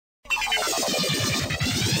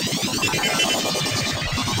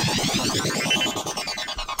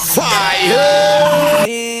Fire.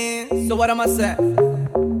 So what am I say?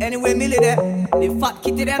 Anyway, Millie there, the fat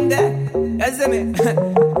kitty them there. You see me?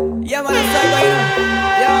 Yeah, man, I'm sorry,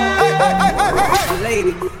 yo,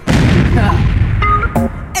 lady.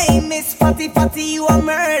 Hey, Miss Fatty Fatty, you a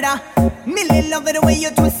murder. Millie love it the way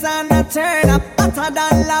you twist and a turn up. Hotter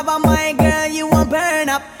than lava, my girl, you a burn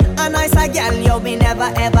up. A nice a girl you be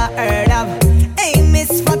never ever heard of. Hey,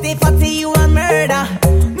 Miss Fatty Fatty, you a murder.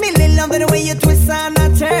 Millie love it the way you twist and a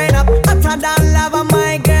turn up. Hotter than lava,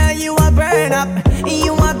 my girl, you a burn up.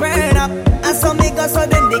 You a burn up. And some niggas so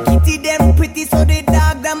then the kitty them pretty, so the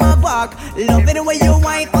dog them a bark. Love it the way you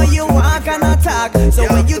whine or you walk and attack. So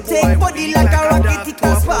when you take body like a rocket, it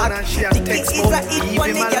can spark. The kick is a hit,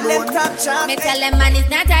 one nigga left top shot. Me tell them man it's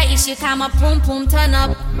not a issue, come a pum pum turn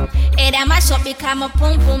up. Hey, them a shop become a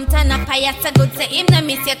pum pum turn up. I have to go to him, no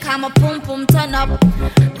miss you, come a pum pum turn up.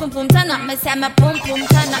 Pum pum turn up, me say me pum pum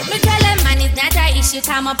turn up. Me tell them man it's not a issue,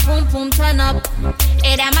 come a pum pum turn up.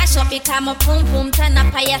 Hey, them a shop become a pum pum turn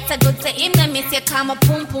up. I have to go to him, no miss you, come a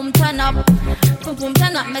pum pum turn up. Pum pum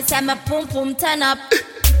turn up, me say me pum pum turn up.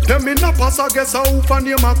 Them in a pass, I guess I hope and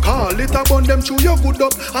name a call. It a bun them chew your good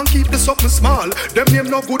up and keep the something small. Them name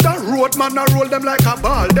no good and road man, I roll them like a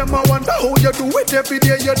ball. Them I wonder how you do it every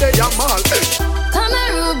day, you day a mall. Come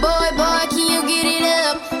here, rude boy, boy, can you get it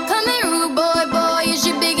up? Come here, rude boy, boy, is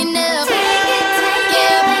you big enough?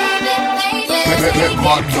 Yeah, baby, yeah, baby,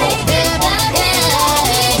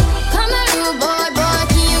 come here, rude boy, boy,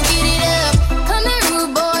 can you get it up? Come here,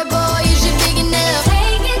 rude boy, boy, is you big enough?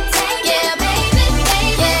 Yeah, baby,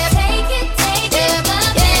 yeah, take it, yeah.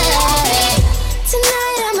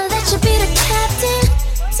 Tonight I'ma let you be the captain.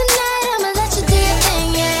 Tonight I'ma let you do your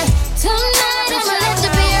thing, yeah. Tonight I'ma let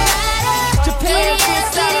you be a rider. Japan,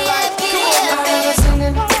 satellite,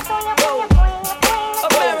 singing.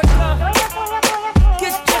 America,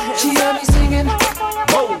 get your hands. She heard me singing.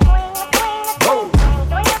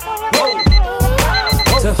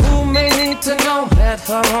 To who may need to know, met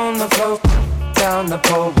her on the floor. Down the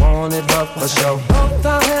pole, wanted her for show. Both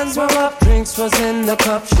our hands were up, drinks was in the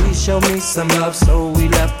cup. She showed me some love, so we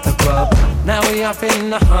left the club. Now we off in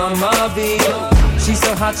the Humvee. She's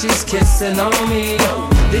so hot, she's kissing on me.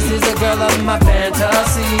 This is a girl of my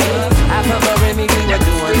fantasy. I love her in me, we were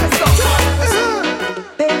doing.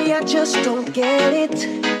 Baby, I just don't get it.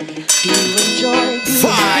 Do you enjoy being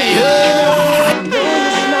Fire? the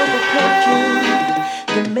smell of perfume,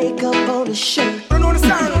 the makeup on his shirt.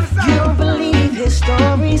 You don't believe his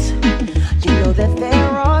stories. You know that there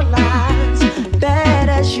are lies. Bad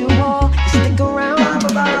as you are, you stick around,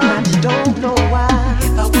 and I just don't know why.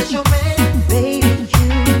 If I was your man, baby, you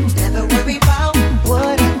never worry about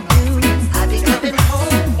what I do. I'd be coming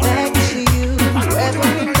home back to you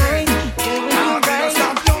every night, doing you right.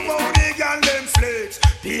 Stop love how the girl them flex.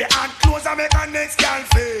 The hand close and make a next girl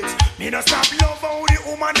flex. Me no stop love how the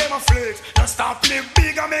woman them a flex. No stop live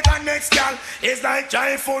big and make a next girl. It's like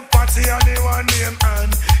giant food party and the one name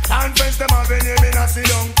and conference them have a name in a sit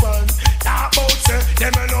down pan. Talk about say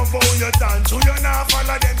them a love how you dance. So you not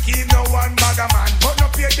follow them keep no one bag a man. But no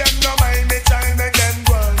pay them no mind me try make them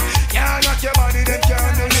run. Can't knock your body them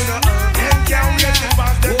can't do you know. Them can't wait to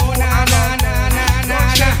pass them. Oh na na na na na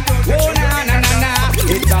na. Oh na na na na.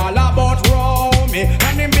 It's all about Romy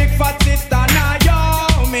and them big fat sister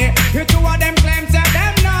Naomi. You two of them claims that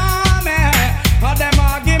them know me. All them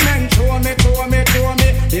argument show me.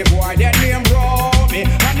 The boy that name Romy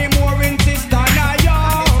and the more in sister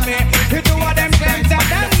Naomi. You two of them claims that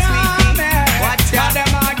them know me. All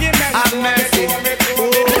them argument show me.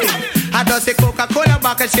 I just say Coca-Cola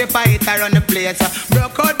bottle shape, I hit her on the place.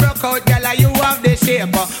 Broke out, gala, you have the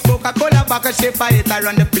shape. Coca-Cola bottle shape, I hit her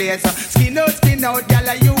on the place. Skin out,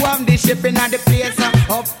 gala, you have the shipping at the place.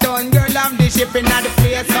 Uptown girl, I'm the shipping at the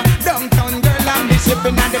place. Downtown girl, I'm the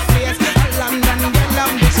shipping at the place. London girl,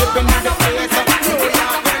 I'm the shipping at the place. New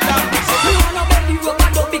York girl, I'm the shipping. Me wanna belly rub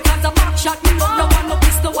and up because a back shot. Me love no one no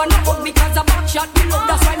pistol, one no hug because a back shot. Me love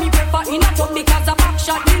that's why me prefer in a tub because a back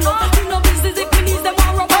shot. Me love me no business if me needs them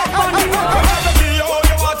or rub up on the road.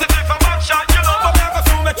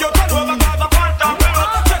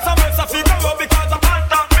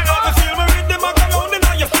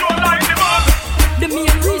 The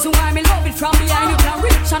main reason why me love it from behind you can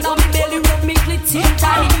reach and now me belly rub me clit same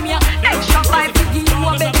time. Give me a extra vibe to give you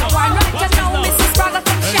a better one. Right now, Mrs. Sprague,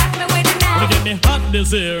 come shot me with it now. Get me hot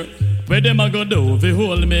this year. Where them a go do if you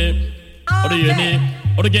hold me? What do you need?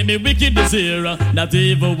 Or to get me wicked this year, that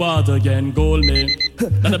evil water can cool me.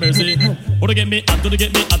 That's a mercy. Or to get me hot, to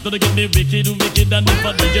get me hot, to get me wicked, wicked. And if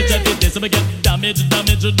I DJ check it, this, I get damage,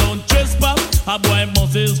 don't trespass. A boy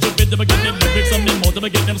must is stupid, if I get them lyrics on me mouth, if I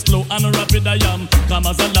get them slow and rapid, I am calm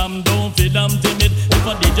as a lamb, don't feel I'm timid. If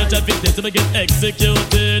I DJ check it, this, I get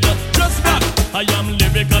executed. Just back, I am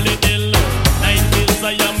lyrically ill. 90s,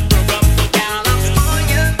 I am programmed to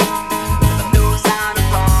California. Knows how to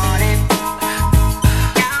party.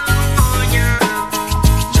 California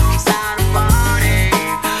knows how to party.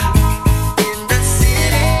 In the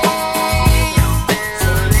city, you're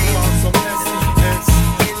building.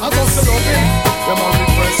 I just love it. Them a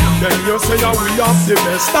request. Then you say we have the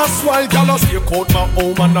best. That's why y'all stay out my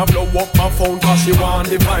home and I blow up my phone, cause she want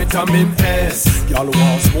the vitamin S. Y'all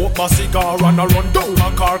want smoke my cigar and I run down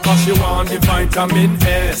my car, cause she want the vitamin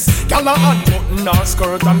S. Y'all a unbutton her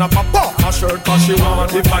skirt and a pop off her shirt, cause she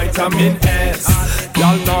want the vitamin S.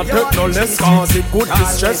 Y'all not take no less, cause it could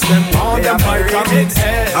distress them on them vitamin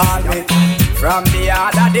S. From the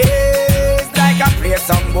other days, like I play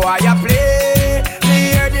some boy I play.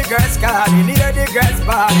 Hear the girls calling, hear the girls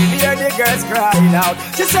bawling, hear the girls crying out.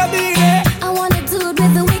 She said, "Be there." I want a dude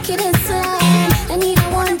with the wickedest side. I need a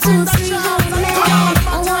 1, 2, 3 hot man.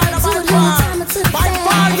 I want a dude who time to the bed.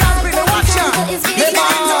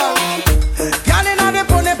 Girl inna the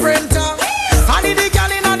pony printer, I need the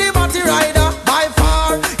girl inna the body rider. By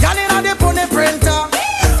far, girl inna the pony printer,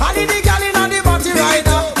 I need the girl inna the body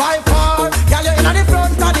rider. By far, girl you inna the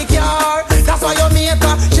front of the car. That's why you make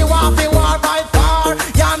her, she want fi war. By far,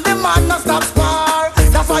 you and the man no stop spar.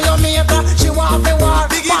 That's why you make her, she want fi war.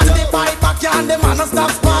 Man the bike back, you and the man no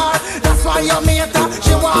stop spar. That's why you make her,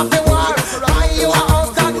 she want fi war. Buy you a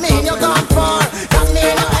house, that mean you gone far. That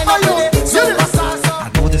mean you end up with it. Superstar. I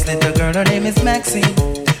know this little girl, her name is Maxine.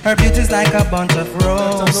 Her beauty's like a bunch of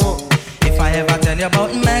roses. If I ever tell you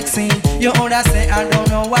about Maxine, you older say I don't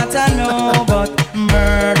know what I know, but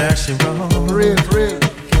murder she wrote.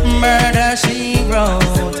 Murder she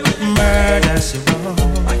wrote. Murder she wrote.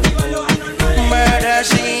 Murder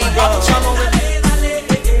she wrote.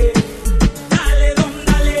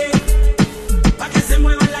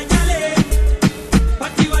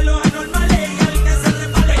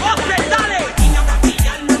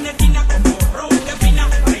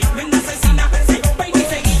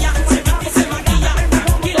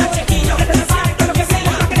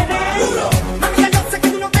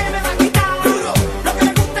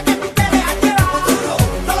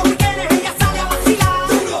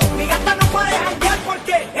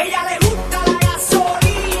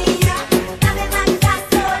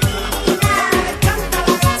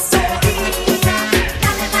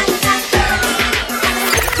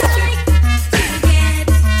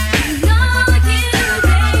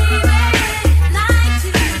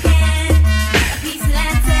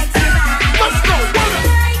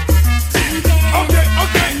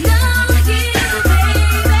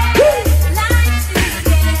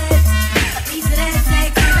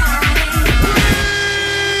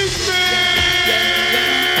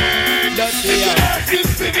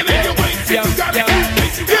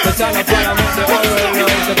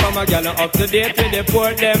 Up to date, we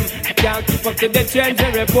deport them. Can't keep up to the trends, we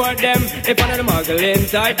report them. If one of the muggling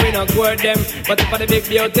type, we not court them. But if one of the big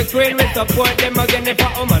beauty queen, we support them. Again, if a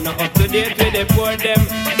woman not up to date, we deport them.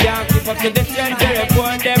 Can't keep up to the trends, we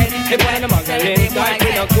report them. If one of the muggling type, we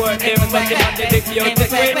not court them. But if one of the big beauty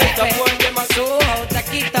queen, we support them. So out,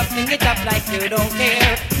 take it up, sing it up like you don't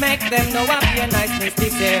care. Make them know I'm your niceness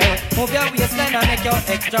this year. Move your waistline and make your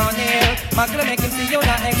extra near. Muggle make him see you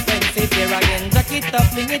not expensive here again. Take it up,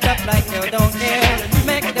 sing it up like you don't care.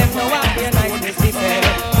 Make them know I'm your niceness this year.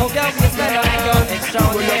 Move your waistline and make your extra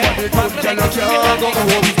near. Muggle make him see you not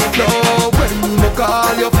expensive here. When you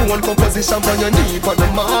call your phone, composition on your knee, but the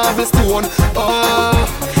marble stone. Oh,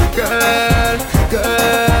 girl,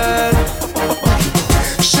 girl.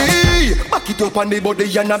 Back it up on the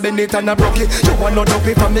body and a bend it and a broke it. You want no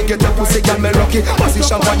dopey for me get your pussy girl me rocky.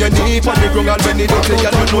 Position on your knee, on the ground and bend it up. Girl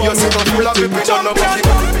you know you're so full of it, but you no bucky.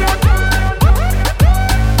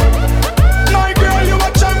 My girl, you a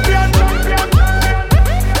champion.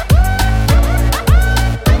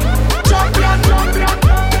 Champion.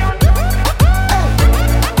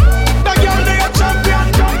 The girl they a champion.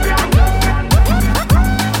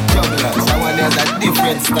 Someone has a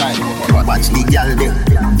different style. Watch the girl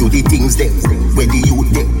them, do the things them, where the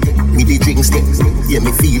youth them, with the drinks them. Yeah,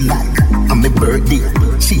 me feel like I'm my birthday.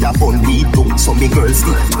 She a bun weed too, so me girls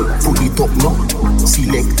stick. Fully top no,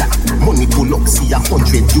 selector. Money pull up, see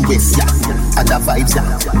 100 US yeah. Other vibes yeah,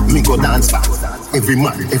 me go dance back. Every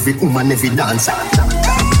man, every woman, every dancer.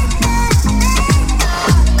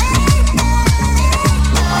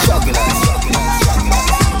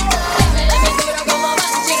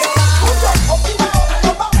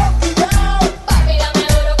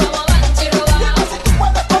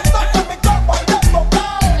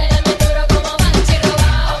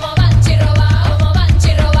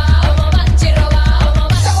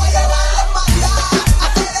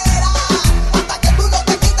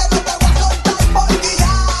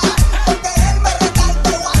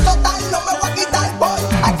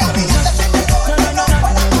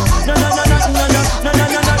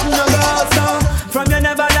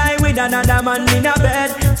 a man in a bed.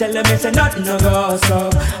 Tell them it's a nothing no go so.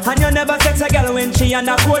 And you never sex a girl when she on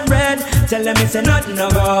a cold bread. Tell them it's a nothing no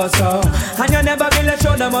go so. And you never build a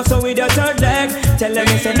shoulder muscle with your third leg. Tell them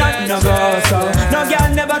it's a nothing no go so. No girl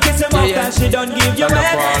never kiss him up and she don't give you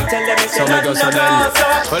head. Tell them it's a nothing no go so.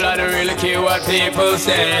 Well, I don't really care what people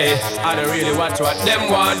say. I don't really watch what them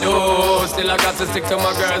want do. Still I got to stick to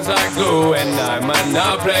my girls like glue. And I might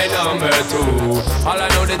not play number 2. All I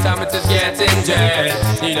know the time it is getting jet.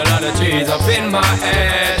 Need a lot of trees up in my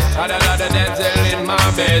head. Had a lot of dental in my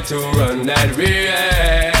bed to run that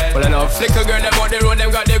real. Well, I know flicker girl, them on the road,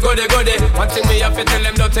 them got the goody. One thing me have to tell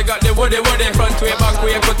them, don't take out the woody. Front way, back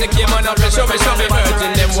way, put the came on up, show me.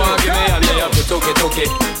 Virgin, them want give me, and they have to took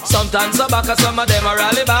it. Sometimes I back, some of them are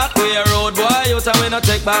rally back. We a road boy, out and we no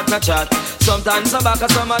take back no chat. Sometimes I back,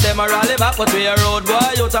 some of them are rally back. But we a road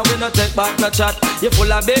boy, out and we no take back no chat. You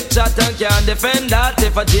full of big chat and can't defend that.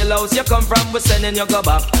 If a jailhouse you come from, we sending you go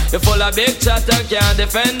back. You full of big chat and can't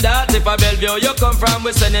defend that. If a Bellevue you come from,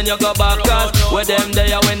 we sending you go back. Cause with them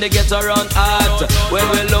there when they get around hot. When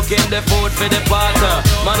we look in the food for the pot.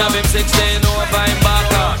 Man have him 16 over him back.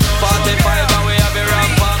 45 and we have a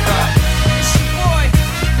rock back.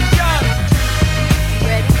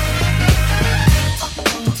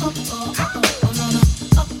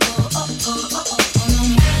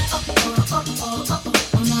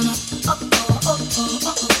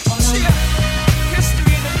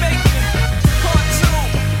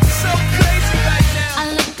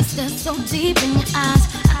 Deep in your eyes,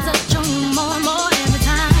 I touch on you more and more every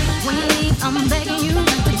time. When you leave, I'm begging you not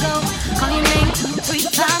to go. Call your name 2-3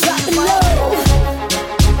 times in a row.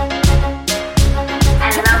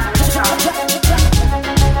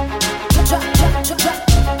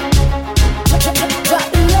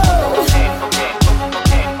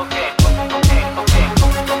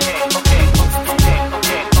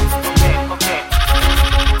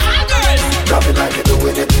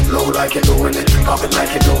 Like you're doing it, pop it like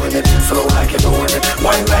you're doing it, slow like you're doing it,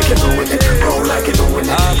 wine like you're doing it, roll like you're doing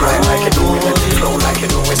it, grind like you're doing it, slow like you're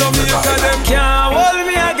doing it. Some of them can't hold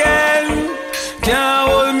me again, can't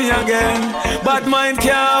hold me again, bad mind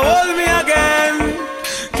can't hold me again,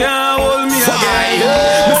 can't hold me again.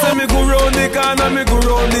 Me say me go round the corner, me go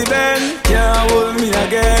round the bend, can't hold me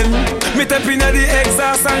again. Me tap inna the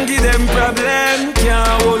exhaust and give them problem,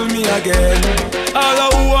 can't hold me again.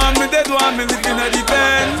 All who want me dead want me live inna the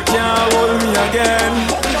pen, can't hold me again.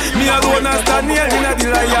 Me alone a stand here inna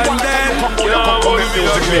the lion den, can't hold me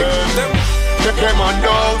again. The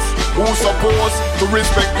commandos who supposed to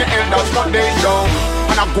respect the elders, but they don't.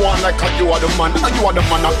 And I go on like you are the man, and you are the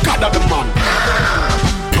man, and God are the man.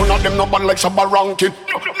 None of them no bad like Shabba Rankin.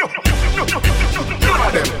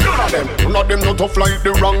 None of them no tough like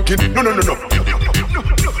the Rankin. No.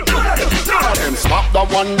 Them stop the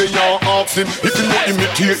one they are asking. If you not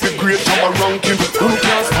imitate the great Shabba Rankin, who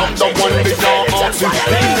can stop the one they are asking?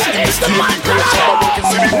 If you not imitate the great Shabba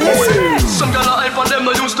Rankin, some gyal a hype and them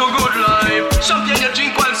no used to good life. Champagne you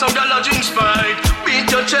drink while some gyal a drink Sprite. Beat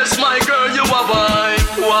your chest, my girl, you a wife.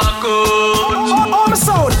 Walk out. Oh, my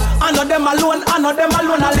soul. I know them alone, I know them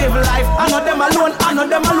alone, I live life. I know them alone, I know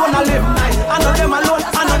them alone, I live nice. I know them alone,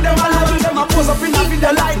 I know them alone. Them a pose up in a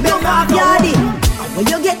video like them a yardy. When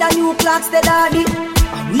you get the new clocks, the daddy.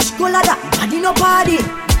 I wish color that daddy no party.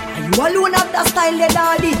 And you alone have the style, the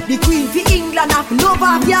daddy. The queen for England have love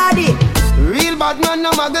of yardy. Real bad man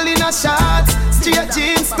no muggle in a shots. Straight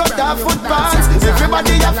jeans, cut off foot pants.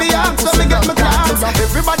 Everybody have the axe, so me get my class.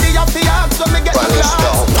 Everybody have the axe, so me get my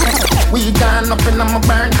class. We gone up in my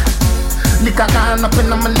burn. Liquor gone up in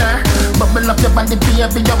my nerve. Bubble up your body,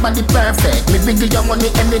 baby, your body perfect. Me big you money,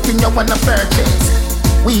 anything you wanna purchase.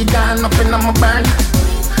 We gone up in my burn.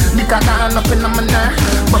 Liquor gone up in my nerve.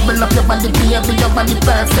 Bubble up your body, baby, your body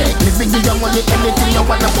perfect. Me big you money, anything you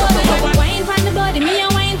wanna purchase. Wine from the body, me a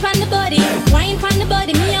wine from the body. Wine from the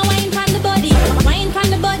body, me a wine from the body. Wine from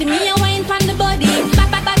the body, me a wine from the body.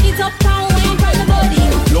 Back it up, down, wine from the body.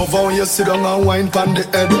 Love how you sit down and wine pan the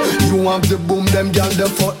head. You want the boom, them gal them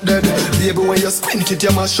fuck dead. Baby when you squint it,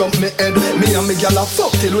 you mash up me head. Me and me gal a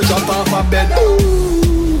fuck till we jump off my bed.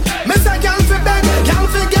 Ooh. Me say gal fi beg, gal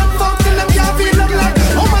fi get fucked till them gal feel them like.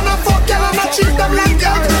 Woman a fuck gal and a cheat them like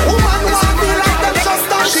that. Woman want feel like them just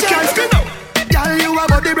don't shit. She can't spin up. Gal you a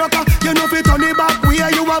body broker, you know fi turn it back. Where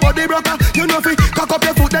you a body broker, you know fi cock up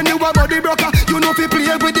your foot then you a body broker. You know fi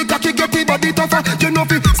play with the cocky get the body tougher. You know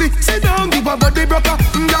fi sit down give a body broker.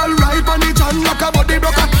 Girl right on the chan like a body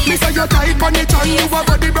broker. Me say you tight on the chan, you a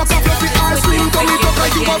body broker. Fluffy ass slim tummy tucker,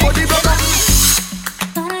 you a body broker.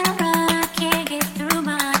 I can't get through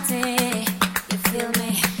my day. You feel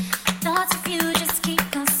me? Thoughts of you just keep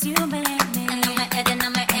consuming me. And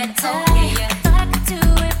on my head, talking. Thought I could do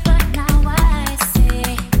it, but now I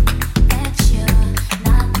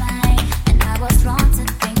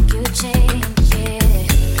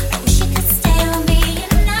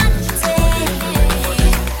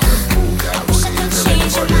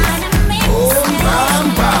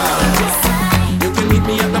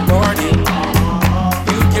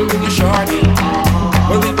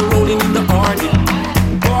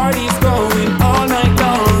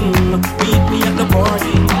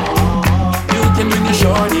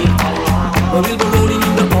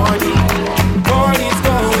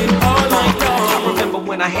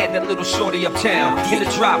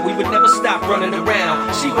down. We would never stop running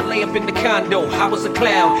around. She would lay up in the condo, I was a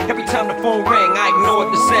clown. Every time the phone rang, I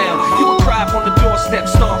ignored the sound. You would cry up on the doorstep,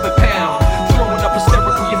 stomp and pound. Throwing up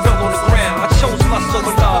hysterical, you fell on the ground. I chose lust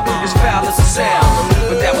over love, as foul as a sound.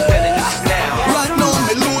 But that was then and this is now. Right now,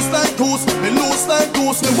 me loose like goose, me loose like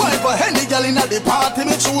goose. Me wife a any girl in the party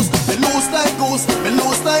me choose. Me loose like goose, me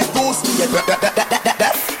loose like goose.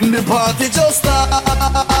 The party just start,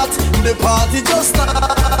 the party just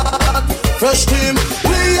start. Fresh team,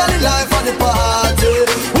 we are the life of the party.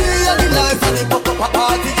 We are the life of the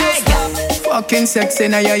party just start. Fucking sexy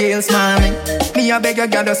now your heels, mommy. Me a beg you,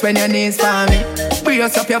 girl, just when your knees for me.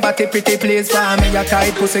 Brace up your body, pretty please for me. Your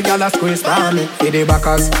tight pussy, girl, a squeeze for me. For the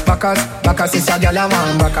backers, backers, backers is a girl a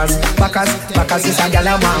man. Backers, backers, backers is a girl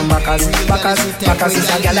a man. Backers, backers, backers is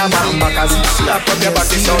a girl a man. Backers, slap up your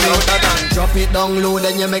body so loud and drop it down low,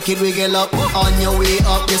 then you make it wiggle up. On your way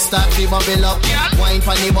up, you start to bubble up. Wine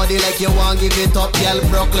for the body like you want give it up. Girl,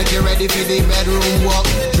 broke like you ready for the bedroom walk.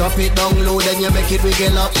 Drop it down low, then you make it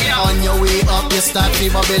wiggle up. On your way up, you start to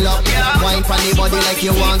bubble up. Wine for the body like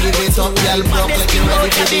you want give it up. Girl, broke like you ready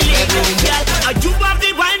for the bedroom walk. You have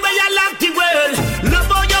the wine where you lock the world. Love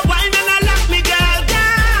how you wine and I lock me, girl.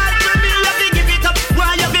 God, for me you have to give it up.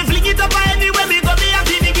 Why you be fling it up anywhere we go, me have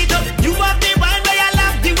to dig it up. You have the wine where you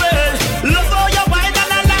lock the world. Love how you wine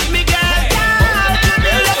and I lock me, girl. God, for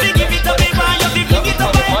me you have to give it up. Why you be fling it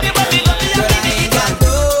up anywhere we go, me have to dig it up.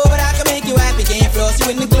 But I can make you happy, can't floss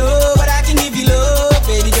you in the club, but I can give you love,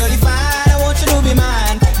 baby, girl, you fine. I want you to be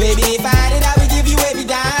mine, baby. If I did, I would give you every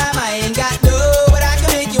dime. I ain't got no, but I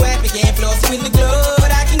can make you happy, can't floss you in the club,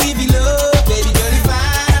 but I can give you love, baby, girl, you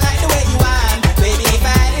fine. I like the way you whine, baby. If I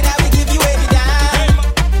did, I would give you every dime.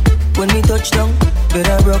 When we touch down, bed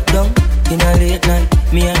I broke down. In a late night,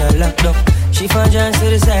 me and her locked up. She found John to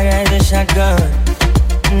the side, ride a shotgun.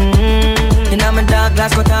 In my dark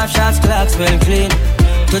glass, cut off shots, clocks well clean.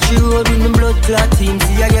 Touch you road with me blood clot team.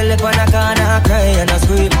 See a girl up on a corner, I cry and I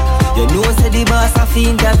scream. You know say the boss a fi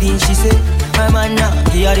intervene. She say, my man now,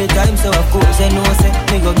 give her the time. So of course I know say,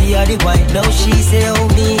 me go give her the wine. Now she say, oh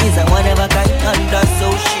me is a one of a kind. And that's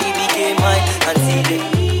how she became mine. And see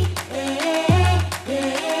the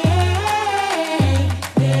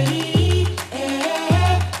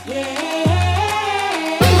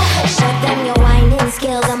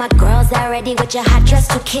skills. All my girls are ready with your hot dress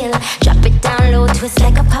to kill. Drop it down low, twist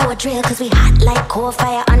like a power drill. Cause we hot like coal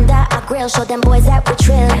fire under our grill. Show them boys that we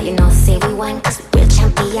trill. Now you know say we won cause we real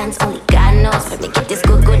champions. Only God knows. Let me get this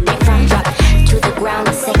good day from drop to the ground.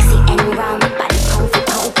 Sexy and round. Body pound for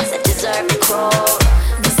pound cause I deserve the crown.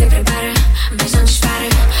 Você prepara, mas não dispara.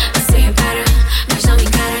 Você repara, mas não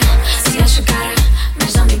encara. Se acha cara,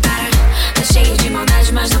 mas não me para. Tá cheio de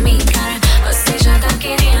maldade, mas não me encara. Você já tá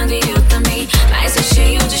querendo e eu também. Mas é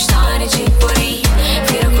cheio de história de porém.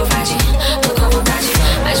 Vira covarde, tô com vontade.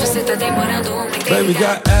 Mas você tá demorando uma eternidade. Baby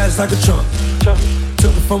got ass like a trunk.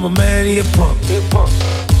 Took it from a man, he a punk.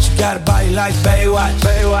 She got a body like Baywatch.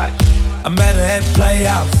 I met her at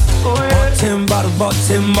Playhouse. Bought 10 bottles, bought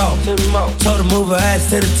 10 more. Told her move her ass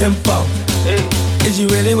to the tempo. Is you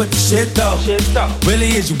really with the shit though? Really,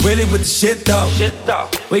 is you really with the shit though?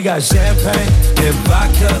 We got champagne and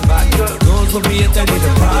vodka. Goons will be if they need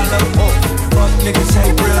a problem. Fuck niggas,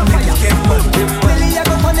 hate real niggas, get money. Really, I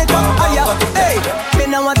go on it up higher. Hey, me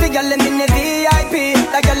now want the girl in the VIP.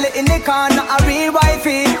 The girl in the corner, a real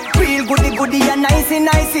wifey. Real goody and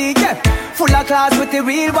nicey, yeah. Full of class with the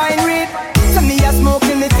real wine read. So me a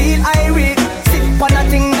smoking, me feel irate. Sip on a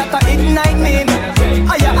thing that a ignite me.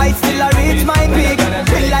 Higher heights still a reach my peak.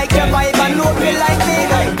 Feel like your vibe and no feel like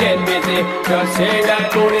me. Get busy, just shake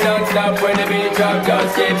that booty non-stop. When the beat drop,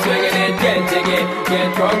 just keep swinging it. Get jiggy,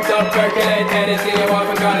 get drunk up, percolate anything you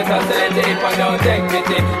want. Because it's oscillate it, but don't take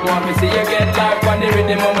pity. Want to see you get life on the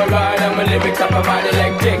rhythm of my ride. And my lyrics up about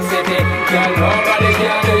electricity. Girl, nobody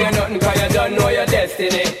can do you nothing cause you don't know your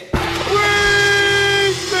destiny.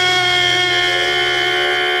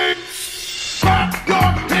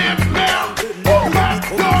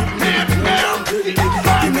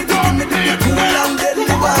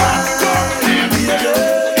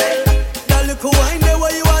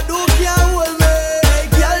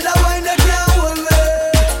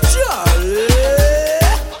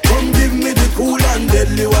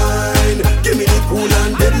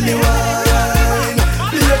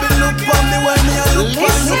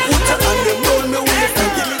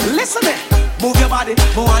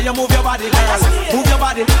 More you move your body, girl. Move your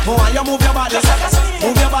body, more you move your body.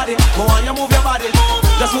 Move your body, more you move your body.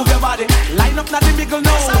 Just move your body. Line up, not the big no.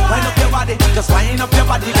 Wind up your body, just wind up your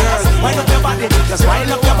body, girl. Wind up your body, just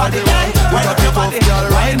wind up your body. Wind up your body,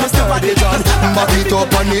 wind up your body. Back it up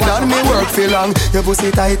on it and me work for long. Your pussy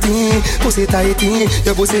tighty, pussy tighty,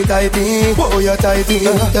 your pussy tighty. Oh, you tighty.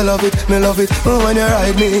 You love it, me love it. When you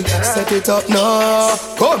ride me, set it up now.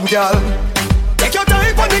 Come, girl. Take your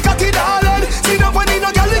time on the cocky, darling. Sit up on the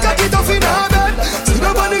no girl, the cocky tough in her bed. Sit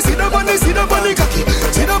up on the, sit up on the, sit up on the cocky.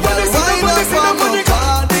 Sit up on the, sit up on the, sit up on the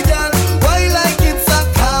cocky. Why like it's a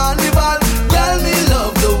carnival? Girl, me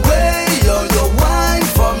love the way you wine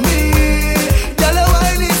for me. Girl, your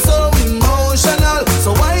wine is so emotional.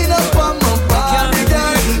 So wine up on my body,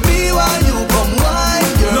 girl. Me while you come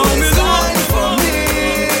wine, you're wine for me.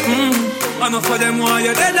 Enough for them why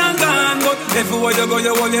you're dead and gone, but everywhere you go,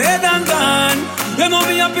 you hold your head and gone. You know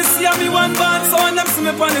me happy see me one band, so when them see me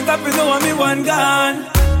on the top, you know me one gone.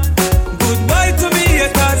 Goodbye to me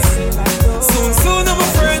haters, soon my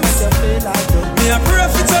friends. Me a pray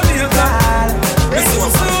for Jamaica. Me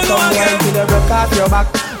soon again. Till you broke off your back,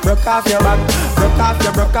 broke off your back, broke off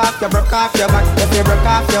your back. If you broke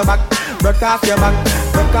off your back, broke off your back,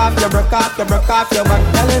 broke off your back.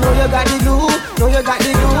 Girl, you know you got the glue, know you got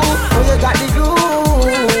the glue, know you got the glue.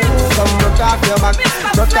 Come broke off your back,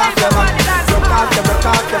 broke off your back, broke off your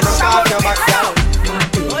back, girl.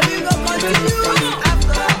 What you gonna continue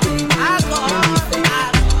after alcohol?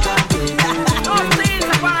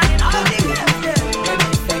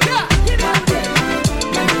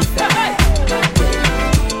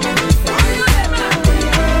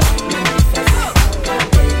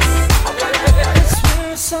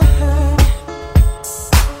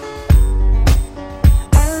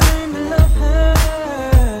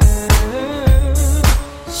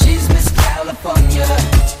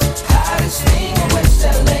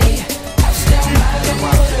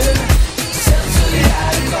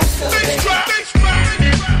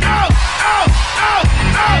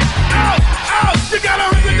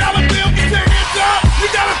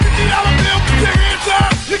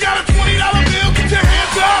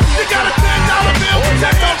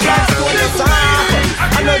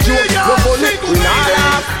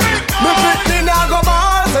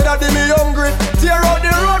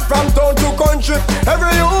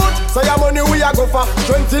 Every youth say your money we a go for.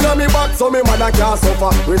 Strength inna me back so me mother can't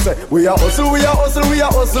suffer. We say we a hustle, we a hustle, we a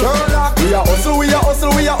hustle. We a hustle, we a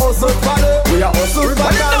hustle, we a hustle. We a hustle, we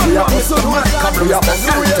a hustle, we a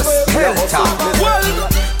hustle, we a hustle. Well,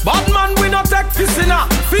 bad man we no take piss inna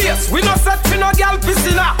face. We no set fi no gal piss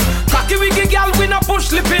inna. Cocky wiggy gal we no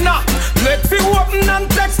push lip inna. Leg fi open and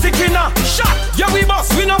take stick inna. Shot, yeah we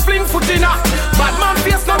boss we no fling foot inna. Bad man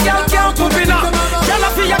face no gal can't tube inna. Gal a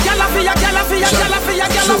fi ya, gal a fi ya, gal a fi ya, gal a fi ya,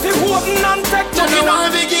 gal a fi open and take tube inna. You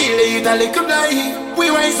wanna be gilly, a little blind. We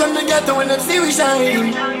rise from the ghetto when them see we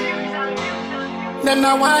shine. Then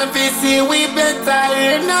I want to see we better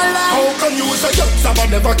in a life. How can you say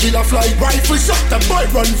someone never kill a fly? Rifle shot, the boy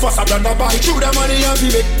run faster than a bike. Through the money and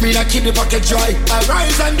feel it, me like keep the pocket dry. I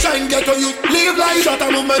rise and shine, get to you. Live like that,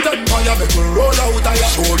 a movement empire. Make me roll out here.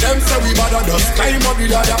 Show them say we bad and just climb up the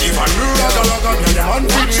ladder. If I knew that a lot of them and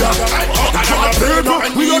feel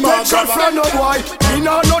it. We no take shot from no boy. We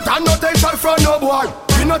no take shot from no boy.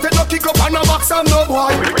 We no take no kick up on no box from no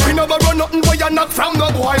boy. We never run nothing boy and knock from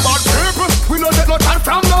no boy. But people, we no take no shot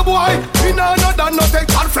from no boy. We no take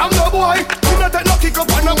shot from no boy. We no take no kick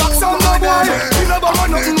up on no box from no boy. We never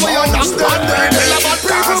run nothing boy and knock from no boy.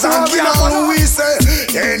 Cause a girl we say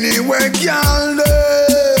anyway girl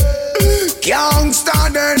can't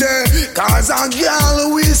stand it. Cause a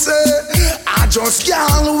girl we say I just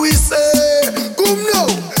girl we say no.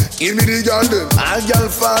 Give me the girl them, all girl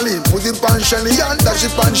falling. Put it on Shelly and dash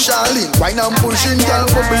it on Charlene. Why not pushing girl,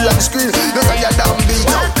 bubble and scream. Look at your damn beat.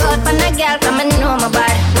 Walk out on a girl, come and know my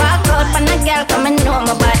body. Walk out on a girl, come and know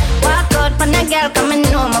my body. Walk out on a girl, come and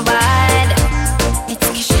know my body. It's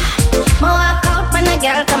a shot. Walk out on a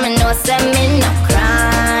girl, come and know say me no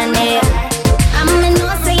cranny. I'm a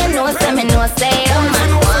know say you know say me know say you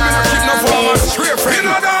man want me. You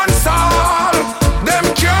know dance all, them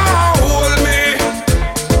can't hold me.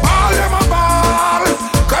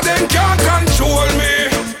 Them can't control me.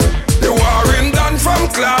 The warring done from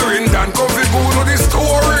Clarendon. Come fi go to the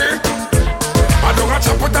story.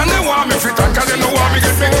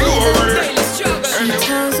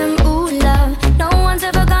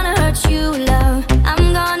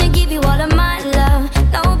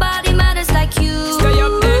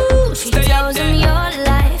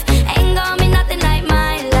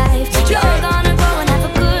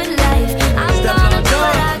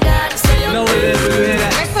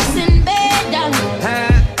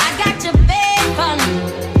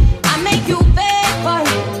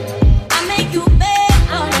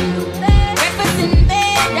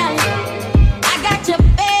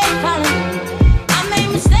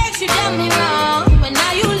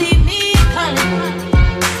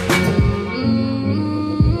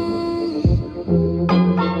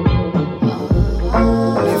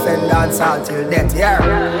 dance all till death, yeah.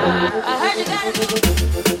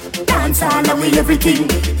 Dance all of me everything.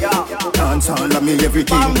 Dance all of me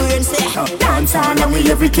everything. Dance all of me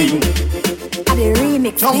everything. The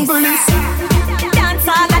remix this. Dance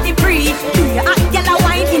all of the pre. Hot yellow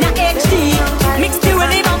wine in a HD. Mix the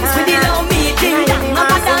rhythms with the low meeting. I'ma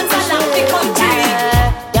dance all of the country.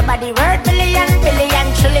 Your body worth billion,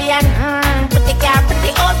 trillion. Pretty car,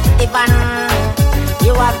 pretty old, pretty van.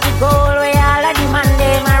 You have the goal where all of the man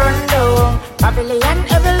them a run down. Pavilion,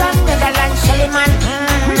 Evelyn, Netherlands, Shellyman.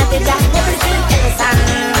 Every black, everything, every sun.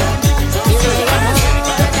 You really know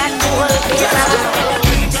that the whole place is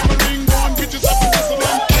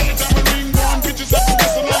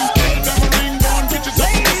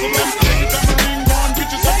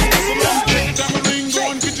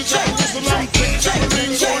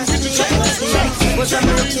What's up,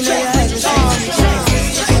 looking at your eyes?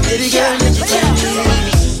 Baby girl, make you tell me.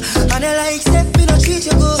 And I like say me no treat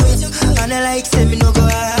you good. And I like say me no go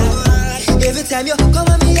hard. Every time you come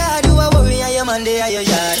on me yard, you a worry and your man dey at your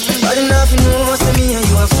yard. But enough you know, say me and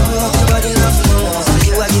you a fuck. But enough you know, say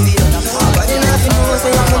you a give it up. But enough you know,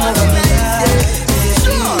 say you come over me yard.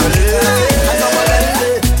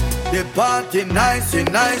 The party nice,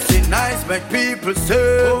 make people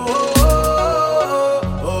say.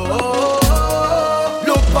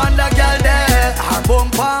 And the girl there, her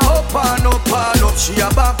bumper up and up and up. She a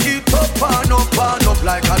back it up and up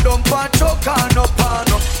like a dumper truck and up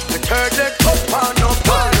and up. The third leg up and up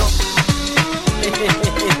and up.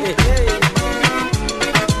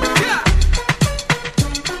 Yeah.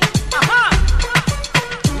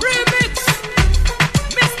 Remix.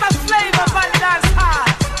 Mr. Flavor Van Dance Hard.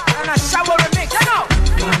 And a shower remix. You know.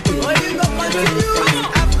 What you gonna continue?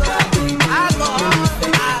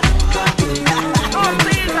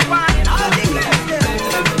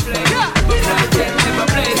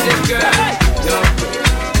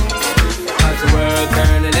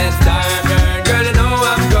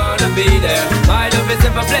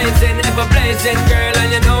 Ever blazing, girl,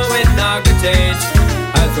 and you know it not gonna change.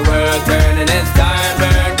 As the world turning and stars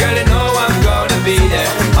burn, girl, you know I'm gonna be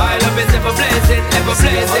there. My love is ever blazing,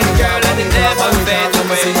 girl, and it never fades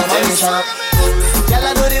away. Girl,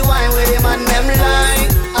 I do the wine with him and them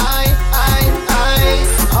line. I.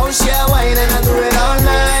 How she a wine and I do it all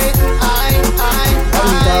night.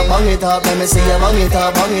 Bang it up, let me see you bang it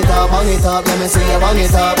up, bang it up, bang it up, let me see you bang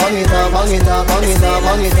it up, bang it up, bang it up, bang it up,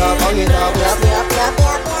 bang it up, bang it up, yep.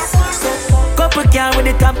 Couple girl with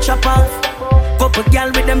the top chop off. Couple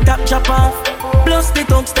girl with them top chop off. Plus the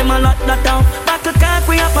tongues them a lot off. Battle cock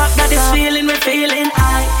we a pop, got this feeling we feeling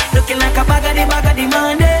high. Looking like a bag of the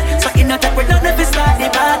money. So in a tech we don't have to start the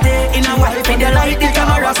party. In a while with the light, the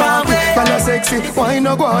camera from me. Fella sexy, why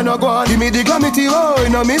no go on, no go on. Give me the glamity roll,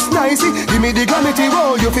 no miss nicey. Give me the glamity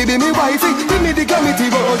roll, you fi be me wifey. Give me the glamity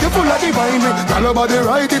roll, you full of divine me. Tell your body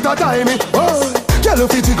right, it a time me. Oh. Girl,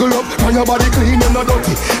 if you tickle up, and your body clean and not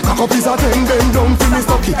dirty. Cock up is a 10, bend down to me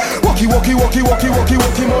stocky. Walkie money.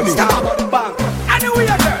 Stop, bang, anyway,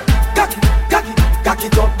 girl. Cock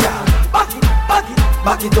it up, girl.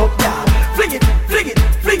 Back it up, girl. Fling it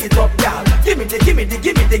up, girl. Give me the. Cock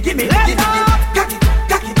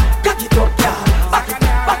it up, girl. Back it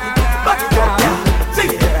up, girl.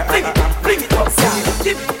 Fling it up, girl.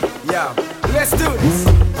 Give me. Yeah, let's do this.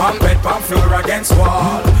 Palm bed, palm floor against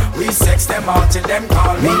wall. We sex them all till them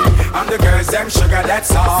call me. And the girls them sugar,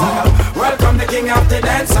 that's all. Welcome the king of the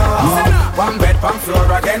dance hall. Palm bed, palm floor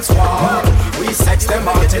against wall. We sex them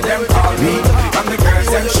all till them call me. And the girls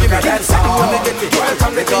them sugar, that's all.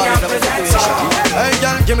 Welcome the king of the dance hall. Hey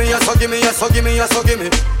girl, give me a so, give me a so, give me a so, give me.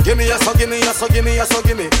 Give me a so, give me a so, give me a so,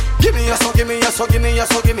 give me. Give me a so, give me a so, give me a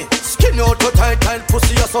so, give me. Skin out to tight,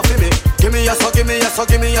 pussy a so for me. Give me a so, give me a so,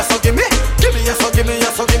 give me a so, give me. Give me a so, give me a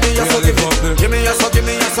so, give me a so, give me. Give me a so, give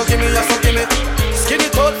me a so, give me a so, give me. Skin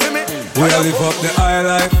it out for me. We live up the high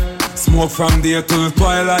life. Smoke from day till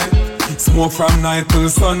twilight. Smoke from night till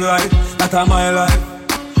sunlight. That a my life.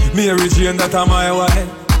 Mary Jane, that a my wife.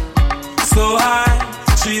 So high,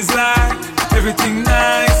 she's like everything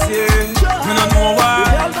nice, yeah. Me no know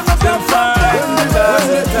why. Them fine.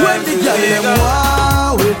 When the girl them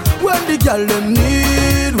wow, when the girl them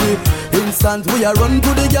need we. Instant we a run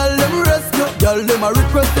to the girl them rescue. Girl them a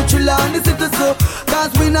request the chill and the city so.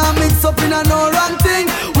 Cause we not mix up in a no wrong thing.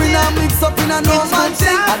 We not mix up in a no man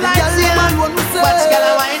thing. And the girl them alone we say. Watch girl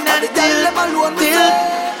a wine and the girl them alone we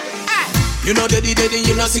say. You know daddy,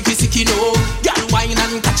 you know sicky no. Girl wine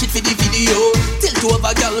and catch it for the video. Tilt over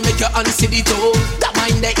girl make your hand see the toe. That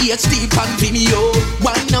mind the HD pan Vimeo.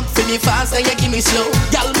 Wine up for me fast and you give me slow.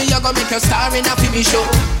 Girl me you gonna make a star in a film show.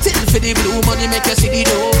 Tilt for the blue money make you see the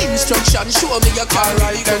dough. Instruction show me your car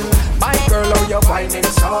right then. My girl how you whining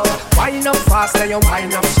so. Wine up fast, then you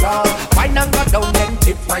wine up slow. Wine and go down, then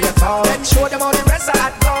tip by your toe. Then show them how the rest of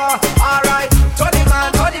that go. Alright, Tony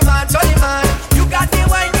man, Tony man, Tony man. You got the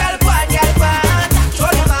wine, girl, wine, girl, wine.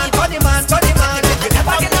 Tony man, Tony man, Tony man. You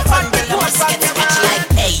never get the fun, girl, what's on your mind? Like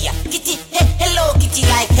hey, kitty, hey, hello, kitty,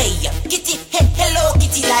 like hey, kitty, hey, hello,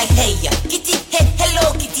 kitty, like hey, kitty, hey,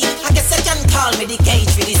 hello, kitty. I guess I can call me the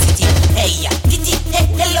cage for the city. Hey, kitty, hey,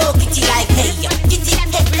 hello, kitty, like hey, kitty,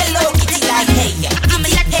 hey, hello, kitty, like hey,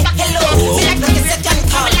 kitty, hey, hello, kitty. I guess I can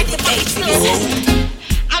call me the cage for the city.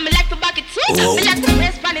 I'm like to back it up, I like to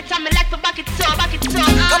press on it, I'm like to back it up, back it up,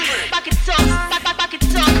 back it up, back it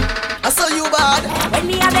up. I saw you bad. When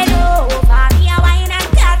me a bend over, me a wine and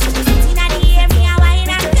talk. Inna the air, me a wine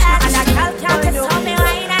and talk. And a girl can't tell me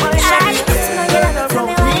wine and talk.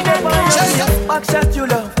 Backshot you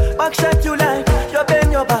love, backshot you like. You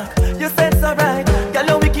bend your back, you sense alright. Girl,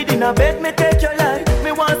 you wicked in a bed, me take your life.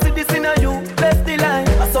 Me want see this in a you, bless the life.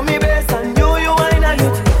 I saw me best and you wine and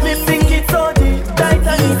it. Me think it's so deep, tight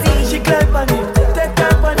and easy. She climb on it, take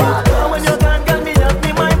time on it. And when you gone, girl, me have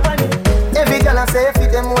me mind on it. Every girl I say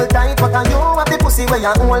fit them all tight, but you have the pussy where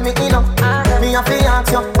you hold me in up. Me a fi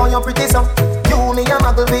ask you, how you pretty so? You me a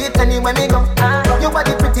muggle with anywhere me go. You are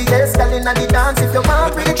the prettiest girl inna the dance. If you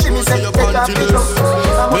want pretty, she me say take off the clothes.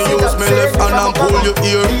 Me use me left hand and pull your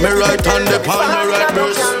ear. Me right hand upon your right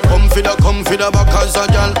breast. Come for the back as a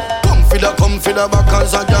gal. Come for the back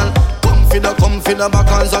as a gal. Come for the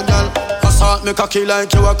back as a gal. Assault me cocky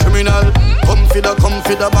like you a criminal. Come for the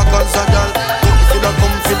back as a gal.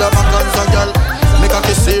 Come for the back as a gal. Me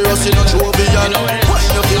cocky serious in a jovial.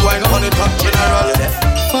 Wine up the wine on it top general.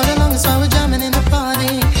 For the longest while we're jamming in the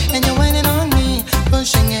party, and you're whining on me,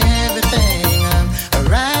 pushing everything.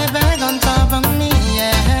 Right back on top of me,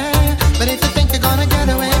 yeah. But if you think you're gonna get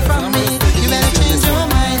away from me, you better change your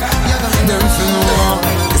mind. You're going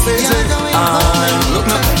Look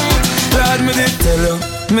now, Lord, me did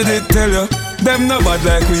tell you. Them no bad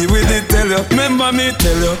like we did tell you. Remember me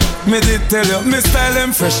tell you. Me style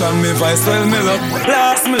them fresh and me voice well me love.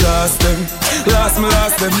 Last them.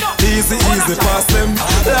 Easy pass them.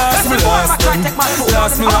 Last them.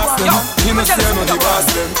 You know see no the boss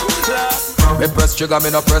them. Me press trigger,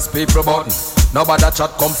 me no press people button. Nobody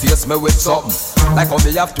chat come face me with something. Like how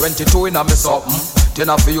me have 22 in a me something. Then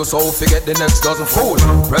I feel so forget the next dozen fool.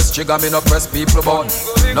 Press trigger, me no press people button.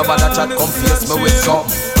 Nobody chat come face me with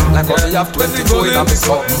something. Like how me have 22 in a me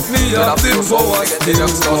something. Then I feel so forget the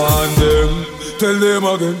next dozen. Tell them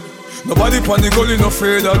again. Nobody panic, only no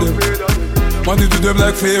afraid of them. Money do them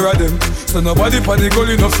like fear of them. So nobody panic,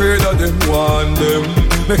 only no afraid of them. Want them,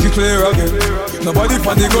 make it clear again. Nobody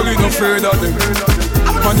panic, only no afraid of them.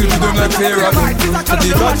 Money do them like fear of them. So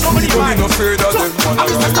the God's people, only no afraid of them.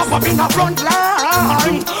 Step up in the front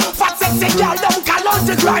line. Fat sexy girl, don't call out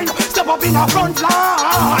the grind. Step up in the front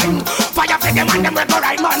line. Fire for them and them with the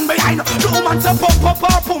right man behind. The woman say pump, pum,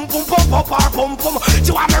 pum, pum, pum, pum.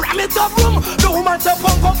 You want me ram it up room? The woman say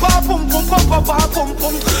pump, pum, pum,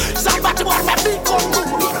 pum. Salva to one me big gun.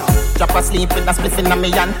 Drop asleep with a spliff in a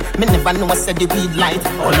me hand. Me never know I said the weed light.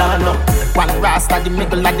 Hold on up. One rasta the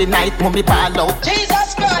middle of the night. Mummy pal out.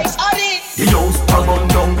 Jesus Christ, Adi. The house a run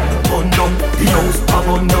down. The house a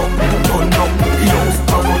run down. The house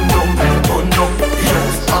a run down. The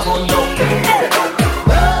house a run down.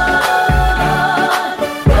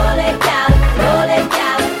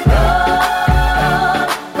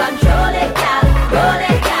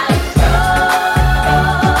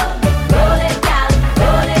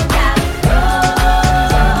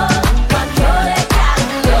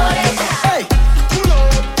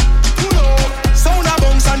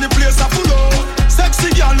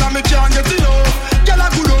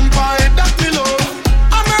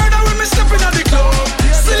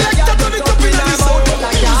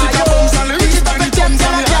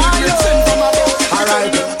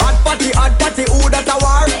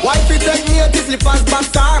 Slippers back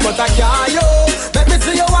star, but I can't yo. Let me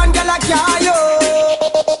see you one girl I can't yo.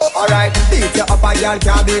 Alright, beat you up a girl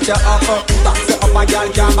can't beat you up. Box you up a girl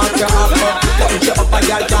can't box you up. Punch you up a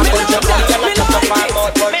girl can't punch you up. Tell her just a five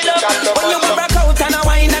out, but you can't do when you a rock out and a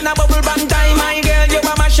wine and a bubble bang time, my girl, you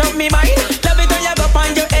a mash up me mind. Love it when you go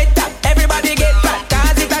on your head top, everybody get back,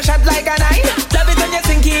 cause it a shot like a nine. Love it when you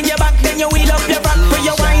sink in your back, then you wheel up your back. For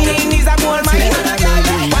your whining is a gold mine.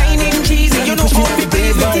 Whining cheesy, you know how to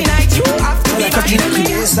play tonight. You have to be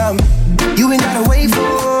mine. You ain't gotta wait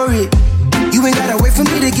for it. You ain't gotta wait for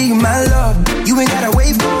me to give you my love. You ain't gotta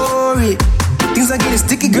wait for it. Things are getting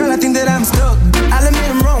sticky, girl, I think that I'm stuck. I'll admit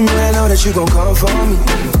I'm wrong, but I know that you gon' come for me.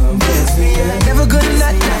 Yes, never gonna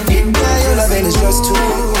let you. Yeah, your love ain't is just two.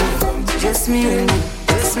 Just me and you,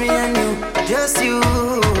 just me and you, just you.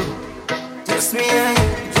 Just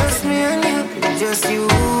just you.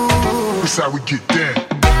 That's how we get down.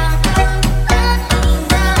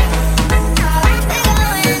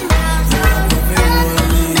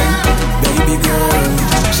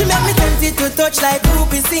 She make me tempted to touch like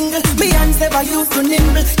groupie single. Me hands never used to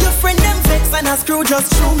nimble. Your friend them vex and a screw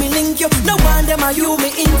just through me link you. No one them are you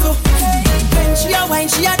me into. When she a wine,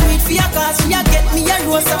 she a do it for your cause. She a get me a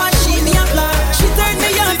rose, so she me a plan. She turn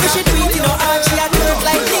me on, but she do it in her heart. She a do it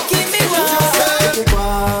like Nicki Minaj.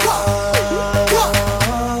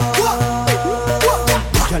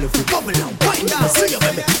 Girl, if you bubble now, wind down, see you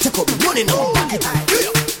baby. Take up money now, back it up.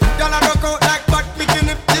 Girl, I rock out like bad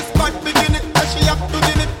beginning. This bad beginning, that she have to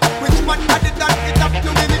give it. Which man had it that it up to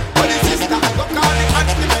give it? But the sister, I go call it at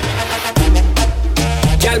the minute.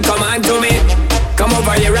 Girl, come on to me. Come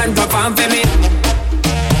over here and perform for me.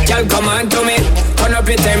 Girl, come on to me. Turn up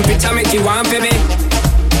your temperature, make you want for me.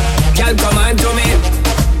 Girl, come on to me.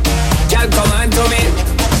 Girl, come on to me.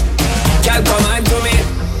 Girl, come on to me.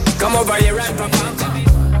 Come over here and perform for me.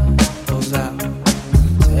 Goes out to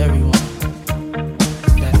everyone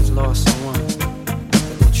that has lost someone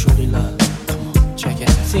that they truly love. Come on, check it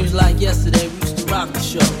out. Seems like yesterday we used to rock the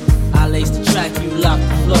show. I laced the track, you locked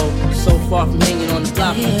the flow. So far from hanging on the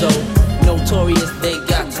block of dough. Notorious, they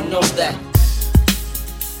got to know that.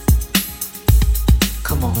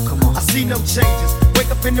 Come on, come on. I see no changes.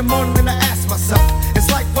 Wake up in the morning and I ask myself, is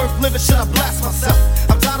life worth living? Should I blast myself?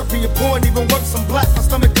 I'm tired of being poor and even worse, I'm black. My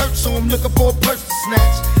stomach hurts, so I'm looking for a purse to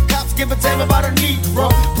snatch. Cops give a damn about a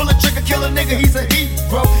Negro. Pull a trigger, kill a nigga, he's a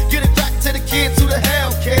hero. Get it back to the kids who the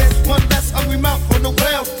hell cares. One less hungry mouth on the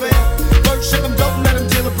welfare. First ship them, don't let them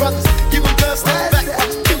deal with brothers. Give them guns, stand back,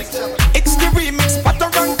 watch them kill each other. It's the remix, but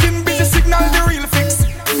the ranking busy signal the real fix.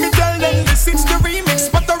 Me tell them this, it's the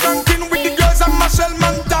remix, but the ranking with the girls and Marshall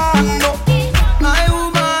Montano. My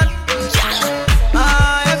woman,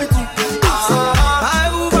 my everything. My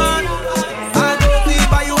woman, I go to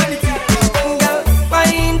buy you anything. Girl,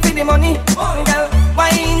 wine for the money. Girl,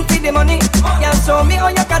 wine for the money. Girl, show me how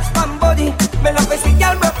you catch somebody. Me love to see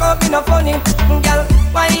girl broke up in a funny. Girl,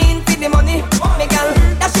 wine for the money. Me girl,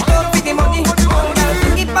 dash it out for the money.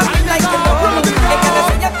 Girl, it back like you know me. Me girl, I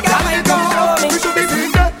say you can't find come show me. We should be seen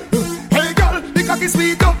that. Hey girl, the cocky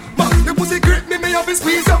sweet up. The pussy grip me have to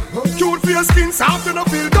squeeze up. Cute for your skin, soft and no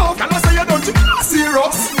feel tough. Can I say you don't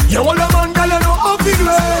serious? You hold a man, girl, you know how to do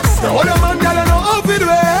it. You hold a man, girl, you know how to do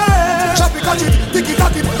it. Chop it, catch it, tick it,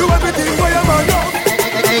 at it, do everything for your man.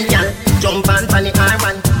 Hey girl, jump on the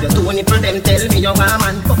R1. You do nipple them, tell me you're a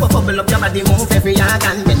man. Bubble up your body, move every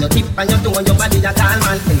organ. When you tip and you do your body, you call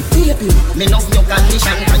man. Me love your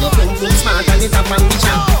condition, and you think smart and it's a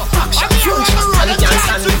ambition. Action, future, and you can't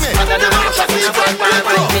stand it. Rather than a shot in a bad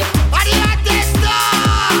me. What do you think, star?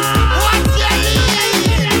 What's your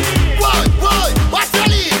lead? Boy, what's your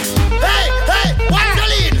lead? Hey, what's your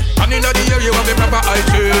lead? And in the year you have a proper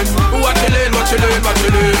hygiene. What you learn, what you learn, what you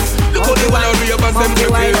learn. Look how they wanna reverse them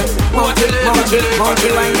quickly. What you learn, what you learn, what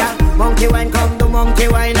you learn. Monkey wine, come do monkey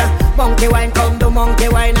wine. Monkey wine, come do monkey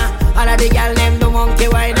wine. All of the girl them do monkey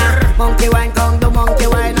wine. Monkey wine, come do monkey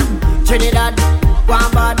wine. Trinidad, one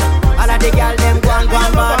bad. All of the girl them one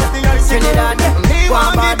bad. Trinidad,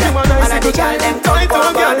 one bad. All of the girl them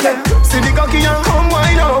one bad. See the cocky and come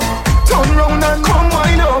wine up. Turn round and come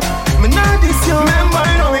wine up. Me not this you, remember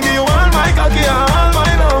you know. Me give you all my cocky and all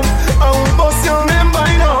my love. I won't bust you, remember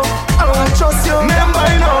you know. I won't trust you, remember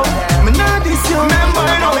you know. Me not this you, remember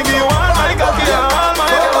you know. Me give you all my cocky and all my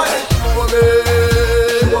love.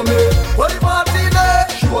 Show me, what the party there?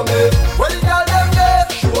 Show me, what the girl them there?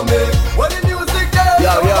 Show me, what the music there?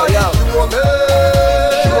 Yo.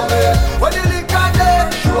 Show me, what the liquor there?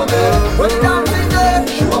 Show me, what the dancing there?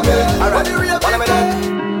 Show me, what the real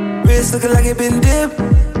there? Wrist looking like it been dipped.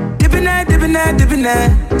 Dipping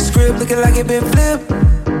that. Script looking like it been flipped.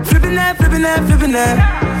 Flipping that.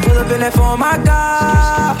 Pull up in that for my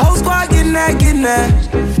God. Whole squad getting that.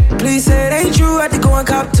 Please say it ain't true. Had to go and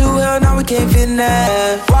cop 2. Hell no, we can't fit in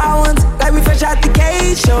that. Wild ones, like we fresh out the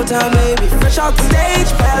cage. Showtime, baby, fresh off the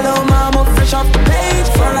stage. Bad little mama, fresh off the page.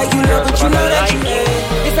 Front like you love, but you know that you need.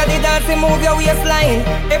 This a the dancing move your waistline.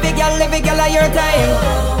 Every girl at your time.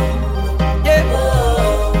 Yeah.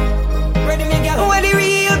 Ready me girl. When the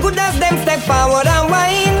real good as them step forward and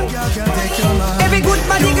whine. Every good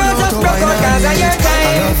body girl just broke out cause of your time.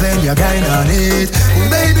 I love when you grind on it.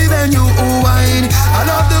 Baby when you whine. I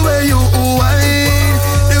love the way you whine.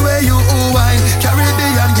 The way you whine.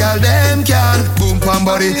 Caribbean girl them can. Boom pam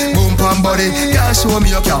body. Girl show me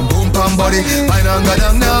you can boom pam body. Wine and go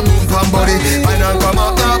down now boom pam body. Wine and come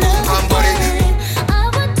up now boom pam body.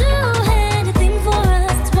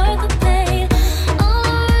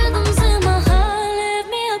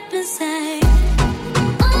 Inside.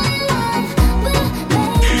 Oh, love,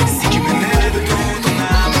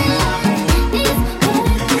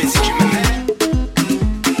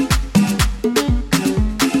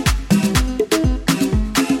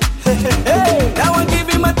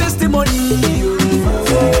 the money.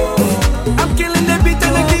 I'm killing the beat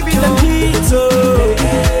and I'm giving them heat. So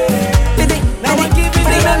now I'm giving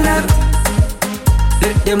them a lot.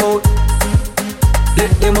 Let them out.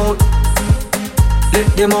 Let them out. Let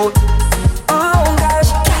them out. Oh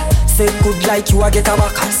gosh. Say good like you a get a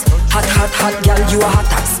backers. Hot, hot, hot, girl, you a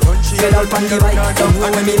hot ass. Pedal pan the bike, don't know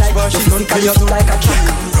when me like. You physically you like a track.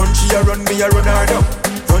 Run, she a run, me a run her down.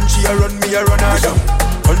 Run, she a run, me a run her down.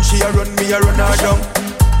 Run, she a run, me a run her down.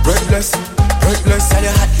 Breathless, breathless. Girl, you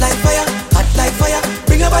hot like fire, hot like fire.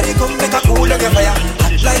 Bring your body, come make a cool on your fire.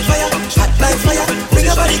 Hot like fire, hot like fire. Bring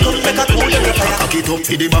your body, come make a cool on your fire. Cock it up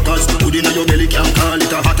for the backers. Put in your belly, can't call it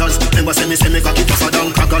a hatters. Remember say me cock it tougher than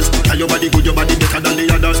crackers. Tell your body good, your body better than the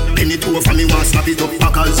others. Penny two for me, want slap it up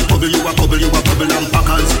packers. Bubble you a bubble, you a bubble and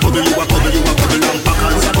packers. Bubble you a bubble, you a bubble and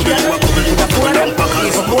packers. Bubble you a bubble, you a bubble and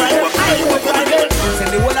packers. Bubble you a bubble, you a bubble and packers. Send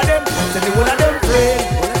the whole of them, send the whole of them free.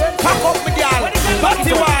 Pack up me girl,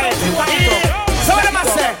 party wild. So what am I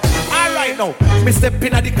say? Alright now, me step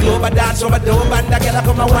in at the club, I dance over the and the girl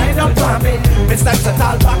come and wind up on me. Me stand so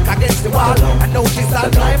tall back against the wall, I know she's all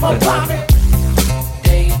climb up on me.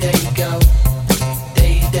 There you go.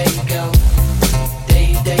 There you go. There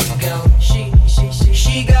you go.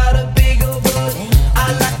 She got a big old butt. I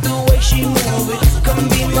like the way she move it. Come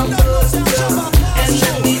be my buzz girl and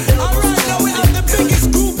let me do it. Alright now we have the biggest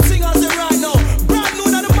group singers right now. Brand new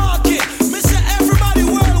on the market. Me say everybody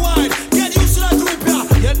worldwide get used to that group here.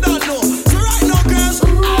 You don't know. So right now girls,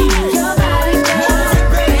 Your body, girl,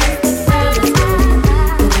 the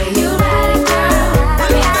way you ride it, girl.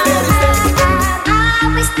 I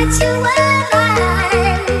wish that you were mine.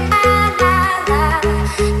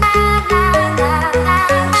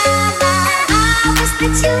 I wish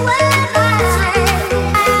that you were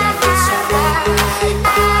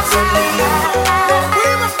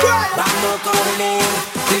Vamos con él,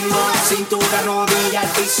 ritmo, cintura, rodilla al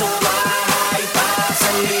piso, baja y pasa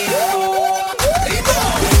el ritmo.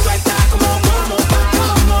 Esto está como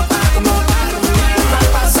para rumiar,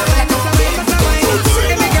 pasarla con tiempo.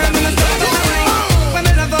 When I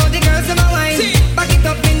love all the girls in my wine, back it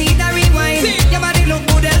up, me need a rewind. Your body look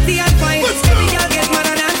good, healthy and fine. Every girl get mad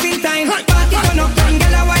on dancing time. Party turn up, when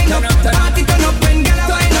girl a wine up. Party turn up, when girl a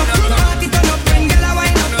wine up. Party turn up, when girl a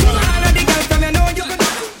wine up. All of the girls from you know you can.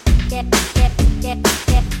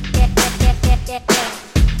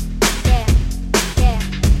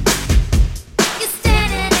 You're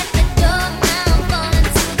standing at the door now, falling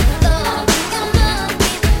to the floor. Your love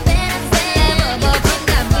even better than your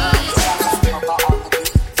beat.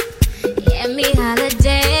 Get me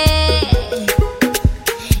holiday.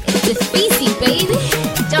 It's the species, baby.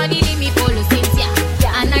 Johnny leave me for Lucintia,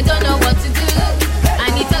 and I don't know what to do. I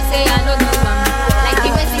need to say I know do like the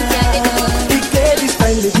best they do. The girl is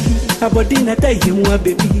fine lady, her body not a human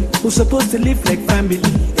baby. Who's supposed to live like family?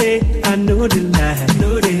 Hey, I know the lie,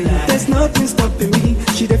 There's nothing stopping me.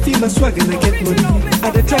 She dey feel my swag and I get money.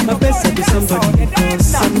 I dey try my best to be somebody,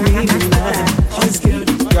 cause I'm really mad. She's good.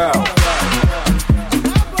 Girl.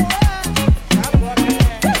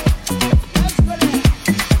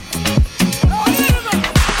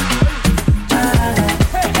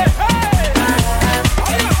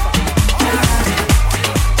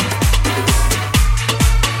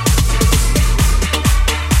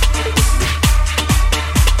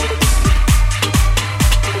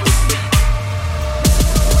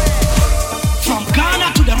 from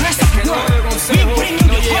Ghana to the rest of the world, we bring you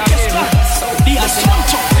the hottest club, the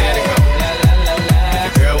Assumption.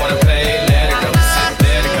 Girl wanna play, let it go.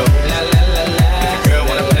 Let it go. La la la la. Girl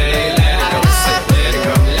wanna play, let it go. Let it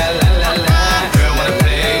go. La la la la. Girl wanna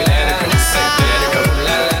play, let it go. Let it go.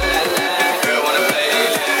 La la la la. Girl wanna play,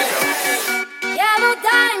 let it go. Yellow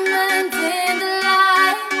diamonds in the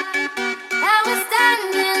light, and we're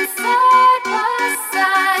standing side by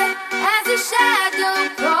side as your shadow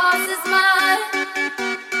crosses mine.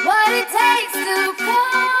 What it takes to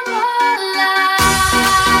come alive.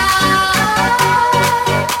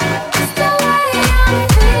 It's the way I'm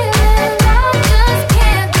feeling, I just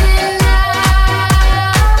can't deny.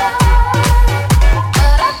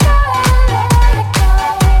 But I gotta let it go.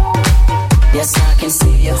 Yes, I can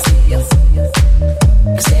see you.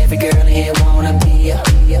 'Cause every girl here wanna be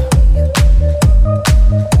you.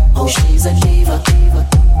 Oh, she's a diva.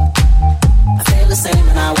 I feel the same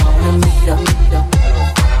and I wanna meet her.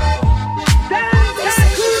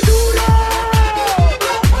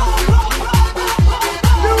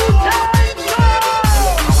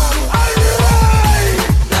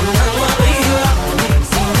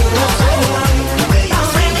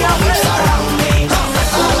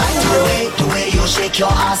 Shake your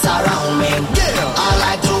ass around me. I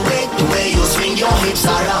like the way you swing your hips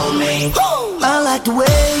around me. I like the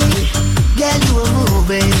way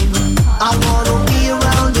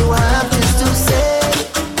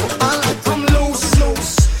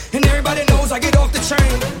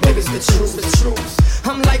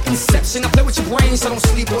I'm like Inception. I play with your brain, so don't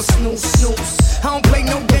sleep or snooze. I don't play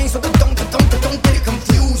no games, so don't get it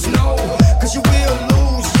confused, no. Cause you will lose.